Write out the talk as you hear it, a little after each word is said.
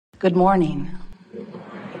Good morning.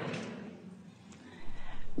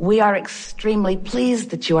 We are extremely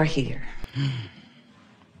pleased that you are here.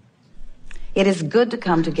 It is good to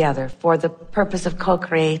come together for the purpose of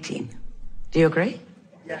co-creating. Do you agree?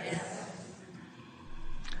 Yes.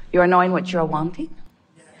 You are knowing what you are wanting?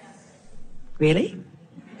 Yes. Really?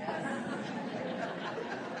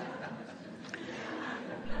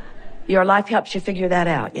 Your life helps you figure that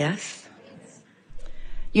out, yes?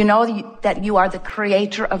 You know that you are the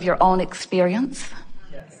creator of your own experience?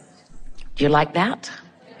 Yes. Do you like that?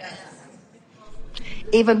 Yes.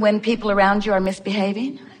 Even when people around you are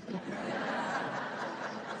misbehaving?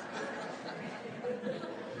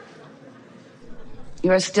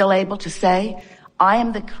 You are still able to say, I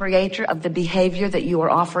am the creator of the behavior that you are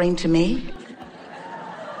offering to me?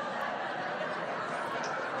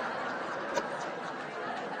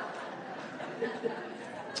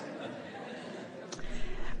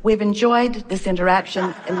 We've enjoyed this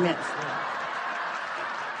interaction immensely.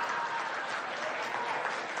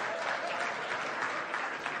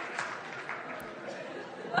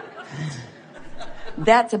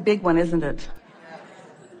 That's a big one, isn't it?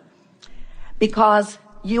 Because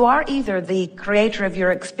you are either the creator of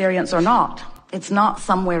your experience or not. It's not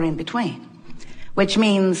somewhere in between, which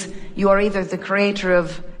means you are either the creator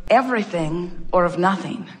of everything or of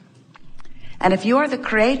nothing. And if you are the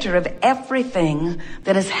creator of everything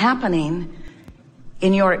that is happening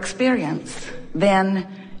in your experience, then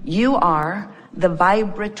you are the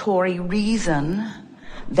vibratory reason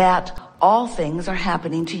that all things are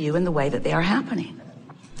happening to you in the way that they are happening.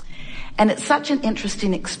 And it's such an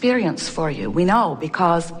interesting experience for you. We know,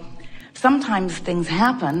 because sometimes things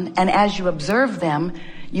happen, and as you observe them,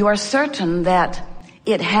 you are certain that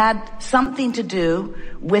it had something to do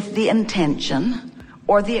with the intention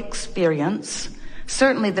or the experience,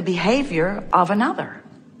 certainly the behavior of another.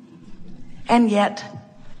 And yet,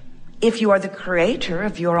 if you are the creator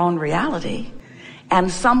of your own reality,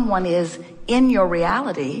 and someone is in your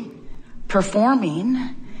reality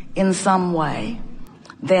performing in some way,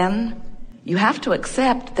 then you have to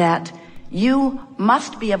accept that you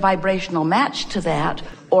must be a vibrational match to that,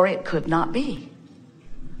 or it could not be.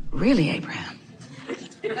 Really, Abraham?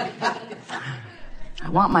 I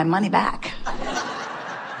want my money back.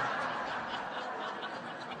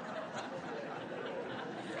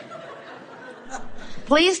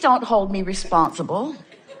 Please don't hold me responsible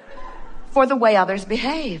for the way others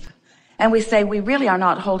behave. And we say we really are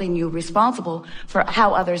not holding you responsible for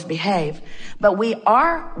how others behave, but we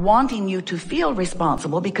are wanting you to feel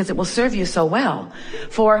responsible because it will serve you so well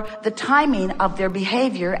for the timing of their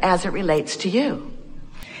behavior as it relates to you.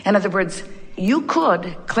 In other words, you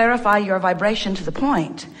could clarify your vibration to the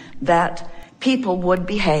point that people would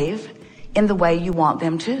behave in the way you want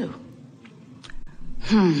them to.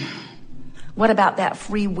 What about that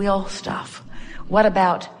free will stuff? What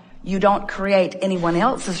about you don't create anyone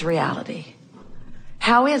else's reality?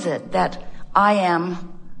 How is it that I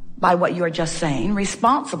am, by what you're just saying,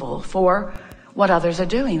 responsible for what others are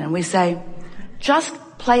doing? And we say, just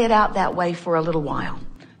play it out that way for a little while.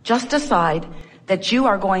 Just decide that you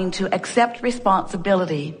are going to accept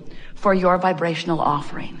responsibility for your vibrational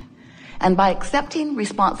offering. And by accepting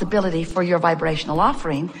responsibility for your vibrational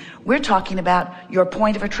offering, we're talking about your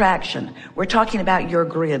point of attraction. We're talking about your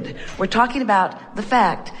grid. We're talking about the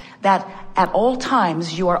fact that at all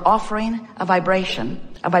times you are offering a vibration,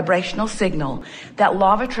 a vibrational signal. That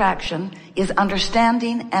law of attraction is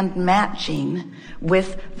understanding and matching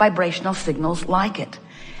with vibrational signals like it.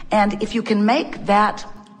 And if you can make that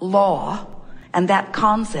law and that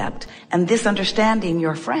concept and this understanding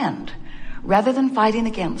your friend, rather than fighting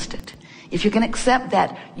against it, if you can accept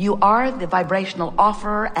that you are the vibrational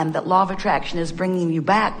offerer and that law of attraction is bringing you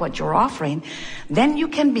back what you're offering, then you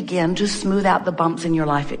can begin to smooth out the bumps in your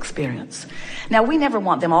life experience. Now, we never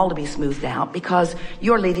want them all to be smoothed out because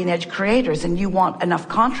you're leading edge creators and you want enough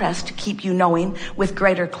contrast to keep you knowing with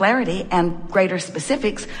greater clarity and greater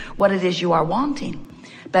specifics what it is you are wanting.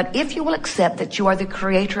 But if you will accept that you are the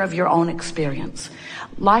creator of your own experience,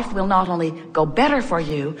 life will not only go better for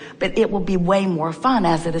you, but it will be way more fun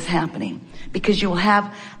as it is happening, because you will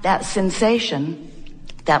have that sensation,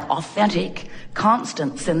 that authentic,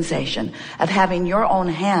 constant sensation of having your own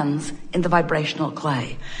hands in the vibrational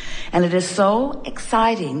clay. And it is so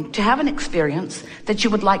exciting to have an experience that you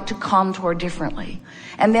would like to contour differently,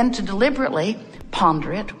 and then to deliberately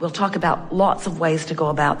ponder it. We'll talk about lots of ways to go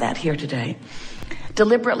about that here today.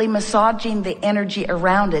 Deliberately massaging the energy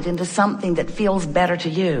around it into something that feels better to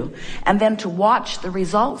you, and then to watch the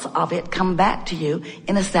results of it come back to you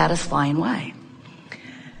in a satisfying way.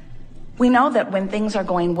 We know that when things are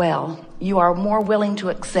going well, you are more willing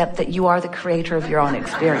to accept that you are the creator of your own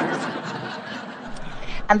experience.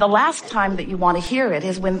 And the last time that you want to hear it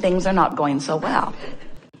is when things are not going so well.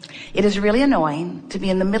 It is really annoying to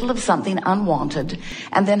be in the middle of something unwanted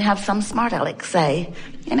and then have some smart aleck say,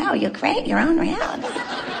 you create your own reality.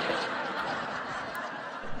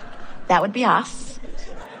 That would be us.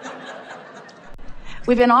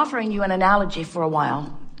 We've been offering you an analogy for a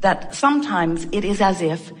while, that sometimes it is as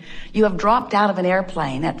if you have dropped out of an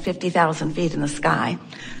airplane at 50,000 feet in the sky.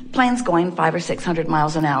 Plane's going 500 or 600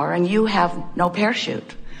 miles an hour, and you have no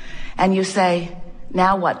parachute. And you say,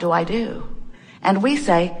 now what do I do? And we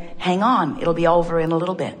say, hang on, it'll be over in a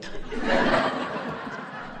little bit.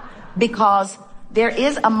 Because there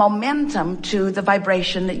is a momentum to the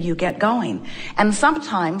vibration that you get going. And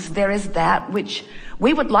sometimes there is that which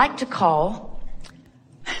we would like to call,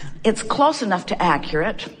 it's close enough to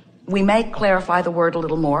accurate, we may clarify the word a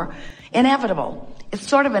little more, inevitable. It's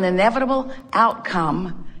sort of an inevitable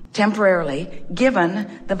outcome temporarily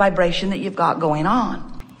given the vibration that you've got going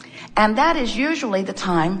on. And that is usually the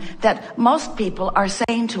time that most people are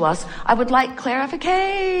saying to us, I would like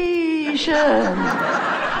clarification.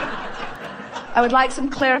 I would like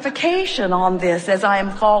some clarification on this as I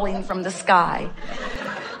am falling from the sky.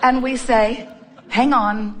 And we say, hang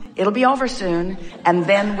on, it'll be over soon, and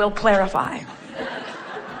then we'll clarify.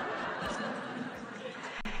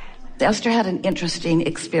 Esther had an interesting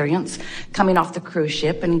experience coming off the cruise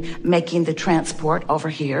ship and making the transport over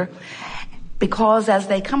here. Because as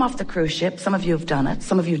they come off the cruise ship, some of you have done it,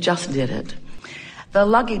 some of you just did it, the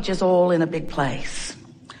luggage is all in a big place.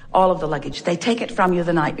 All of the luggage. They take it from you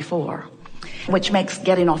the night before, which makes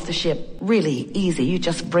getting off the ship really easy. You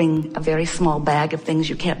just bring a very small bag of things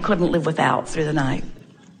you couldn't live without through the night.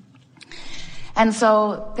 And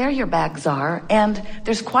so there your bags are, and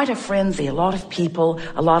there's quite a frenzy, a lot of people,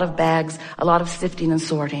 a lot of bags, a lot of sifting and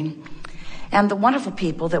sorting. And the wonderful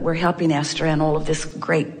people that were helping Esther and all of this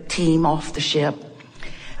great team off the ship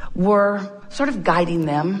were sort of guiding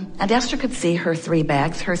them. And Esther could see her 3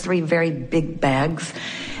 bags, her 3 very big bags,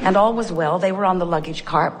 and all was well. They were on the luggage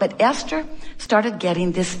cart, but Esther started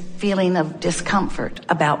getting this feeling of discomfort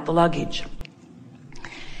about the luggage.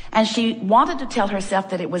 And she wanted to tell herself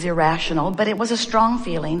that it was irrational, but it was a strong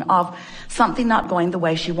feeling of something not going the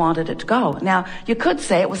way she wanted it to go. Now, you could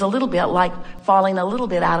say it was a little bit like falling a little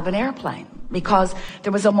bit out of an airplane, because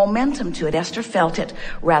there was a momentum to it. Esther felt it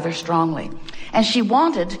rather strongly. And she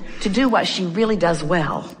wanted to do what she really does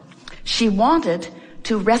well. She wanted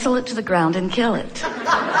to wrestle it to the ground and kill it.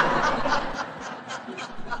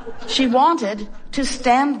 She wanted to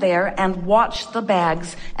stand there and watch the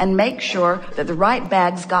bags and make sure that the right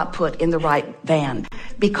bags got put in the right van,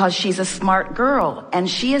 because she's a smart girl and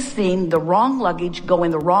she has seen the wrong luggage go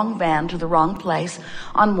in the wrong van to the wrong place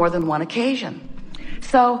on more than one occasion.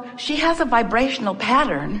 So she has a vibrational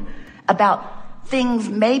pattern about things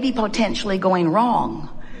maybe potentially going wrong,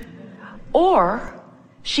 or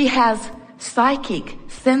she has psychic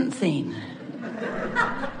sensing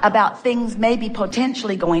about things maybe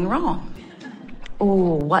potentially going wrong.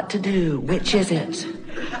 Ooh, what to do? Which is it?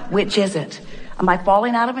 Which is it? Am I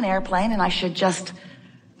falling out of an airplane and I should just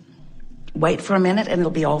wait for a minute and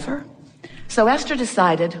it'll be over? So Esther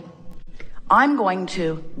decided, I'm going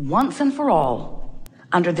to, once and for all,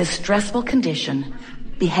 under this stressful condition,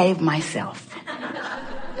 behave myself.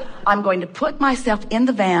 I'm going to put myself in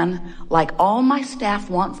the van like all my staff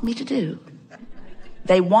wants me to do.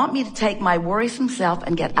 They want me to take my worrisome self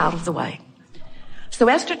and get out of the way. So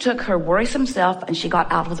Esther took her worrisome self and she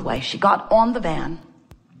got out of the way. She got on the van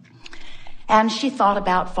and she thought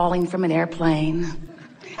about falling from an airplane,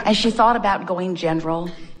 and she thought about going general.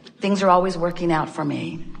 Things are always working out for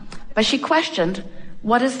me. But she questioned,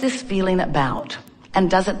 what is this feeling about? And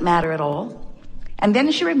does it matter at all? And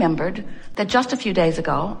then she remembered that just a few days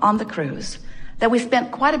ago on the cruise that we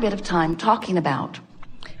spent quite a bit of time talking about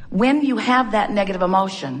when you have that negative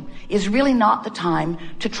emotion is really not the time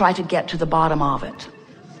to try to get to the bottom of it.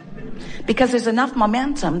 Because there's enough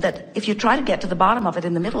momentum that if you try to get to the bottom of it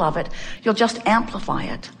in the middle of it, you'll just amplify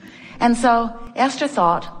it. And so Esther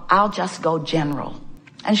thought, I'll just go general.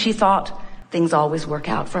 And she thought, things always work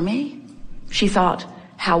out for me. She thought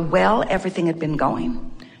how well everything had been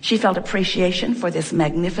going. She felt appreciation for this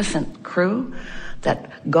magnificent crew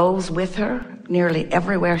that goes with her nearly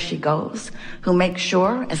everywhere she goes, who make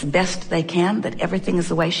sure as best they can that everything is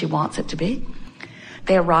the way she wants it to be.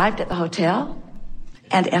 They arrived at the hotel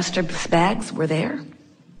and Esther's bags were there.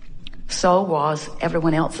 So was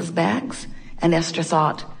everyone else's bags. And Esther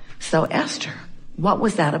thought, so Esther, what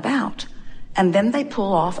was that about? And then they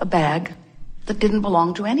pull off a bag that didn't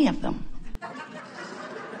belong to any of them.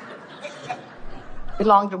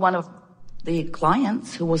 belonged to one of the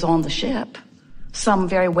clients who was on the ship, some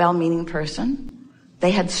very well-meaning person. They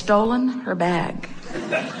had stolen her bag.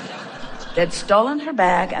 They'd stolen her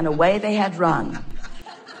bag and away they had run.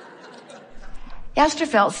 Esther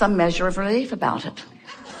felt some measure of relief about it.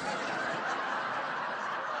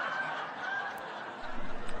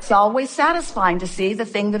 It's always satisfying to see the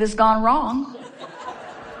thing that has gone wrong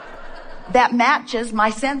that matches my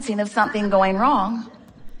sensing of something going wrong.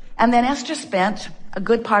 And then Esther spent a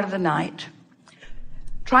good part of the night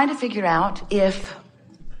trying to figure out if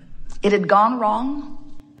it had gone wrong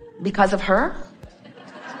because of her,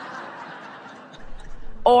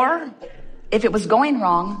 or if it was going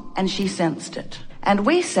wrong and she sensed it. And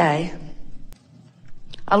we say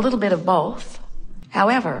a little bit of both.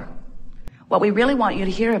 However, what we really want you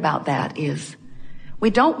to hear about that is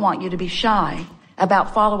we don't want you to be shy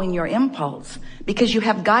about following your impulse, because you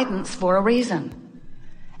have guidance for a reason.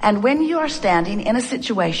 And when you are standing in a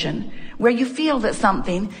situation where you feel that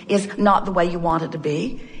something is not the way you want it to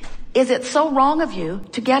be, is it so wrong of you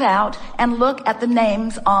to get out and look at the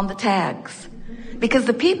names on the tags? Because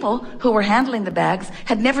the people who were handling the bags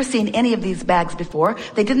had never seen any of these bags before.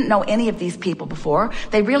 They didn't know any of these people before.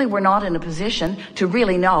 They really were not in a position to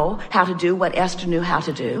really know how to do what Esther knew how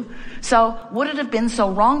to do. So would it have been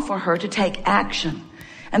so wrong for her to take action?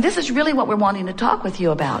 And this is really what we're wanting to talk with you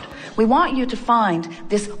about. We want you to find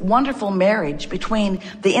this wonderful marriage between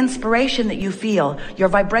the inspiration that you feel, your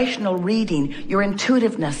vibrational reading, your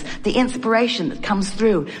intuitiveness, the inspiration that comes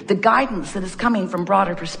through, the guidance that is coming from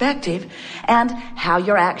broader perspective, and how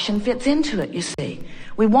your action fits into it, you see.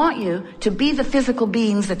 We want you to be the physical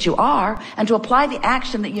beings that you are and to apply the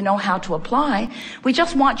action that you know how to apply. We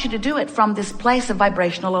just want you to do it from this place of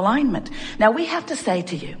vibrational alignment. Now, we have to say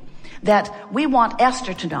to you that we want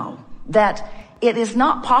Esther to know that it is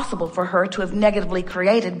not possible for her to have negatively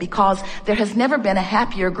created, because there has never been a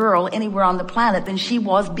happier girl anywhere on the planet than she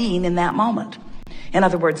was being in that moment. In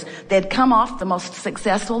other words, they'd come off the most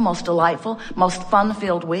successful, most delightful, most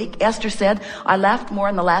fun-filled week. Esther said, I laughed more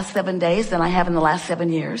in the last 7 days than I have in the last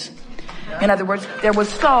 7 years. In other words, there was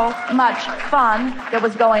so much fun that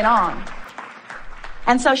was going on.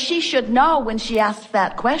 And so she should know when she asks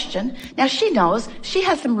that question. Now, she knows she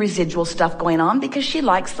has some residual stuff going on because she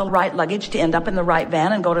likes the right luggage to end up in the right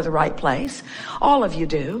van and go to the right place. All of you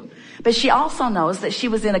do. But she also knows that she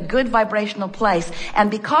was in a good vibrational place. And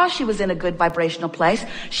because she was in a good vibrational place,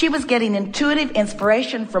 she was getting intuitive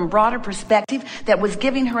inspiration from broader perspective that was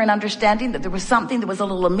giving her an understanding that there was something that was a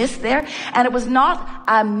little amiss there. And it was not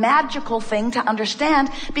a magical thing to understand,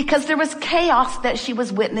 because there was chaos that she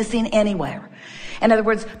was witnessing anywhere. In other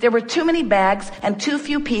words, there were too many bags and too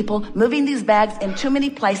few people moving these bags in too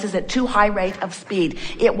many places at too high rate of speed.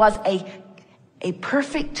 It was a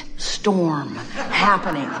perfect storm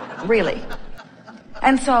happening, really.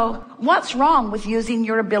 And so what's wrong with using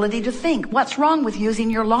your ability to think? What's wrong with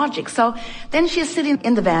using your logic? So then she is sitting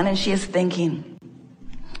in the van and she is thinking,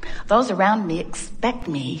 those around me expect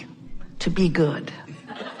me to be good.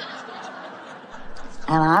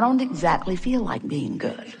 And I don't exactly feel like being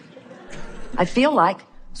good. I feel like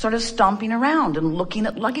sort of stomping around and looking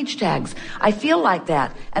at luggage tags. I feel like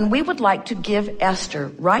that. And we would like to give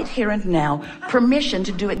Esther, right here and now, permission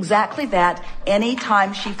to do exactly that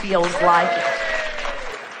anytime she feels like it.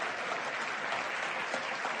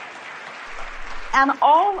 And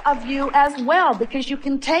all of you as well, because you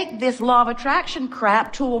can take this law of attraction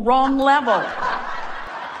crap to a wrong level.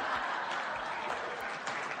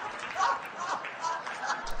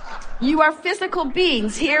 You are physical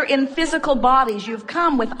beings here in physical bodies. You've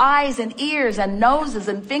come with eyes and ears and noses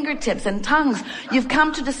and fingertips and tongues. You've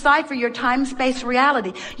come to decipher your time-space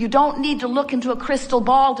reality. You don't need to look into a crystal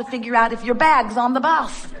ball to figure out if your bag's on the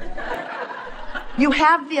bus. You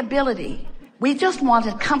have the ability. We just want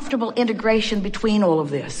a comfortable integration between all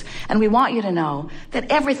of this. And we want you to know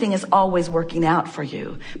that everything is always working out for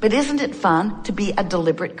you. But isn't it fun to be a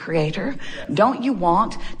deliberate creator? Don't you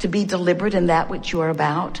want to be deliberate in that which you are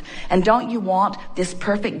about? And don't you want this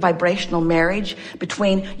perfect vibrational marriage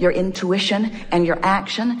between your intuition and your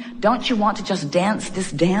action? Don't you want to just dance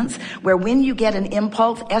this dance where when you get an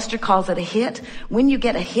impulse, Esther calls it a hit, when you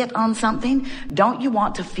get a hit on something, don't you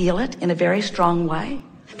want to feel it in a very strong way?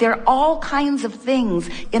 There are all kinds of things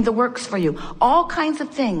in the works for you. All kinds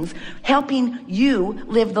of things helping you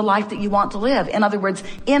live the life that you want to live. In other words,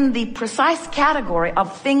 in the precise category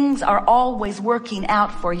of things are always working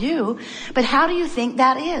out for you. But how do you think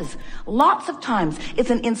that is? Lots of times it's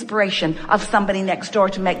an inspiration of somebody next door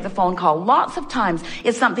to make the phone call. Lots of times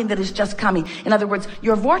it's something that is just coming. In other words,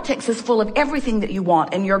 your vortex is full of everything that you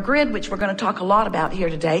want. And your grid, which we're going to talk a lot about here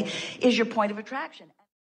today, is your point of attraction.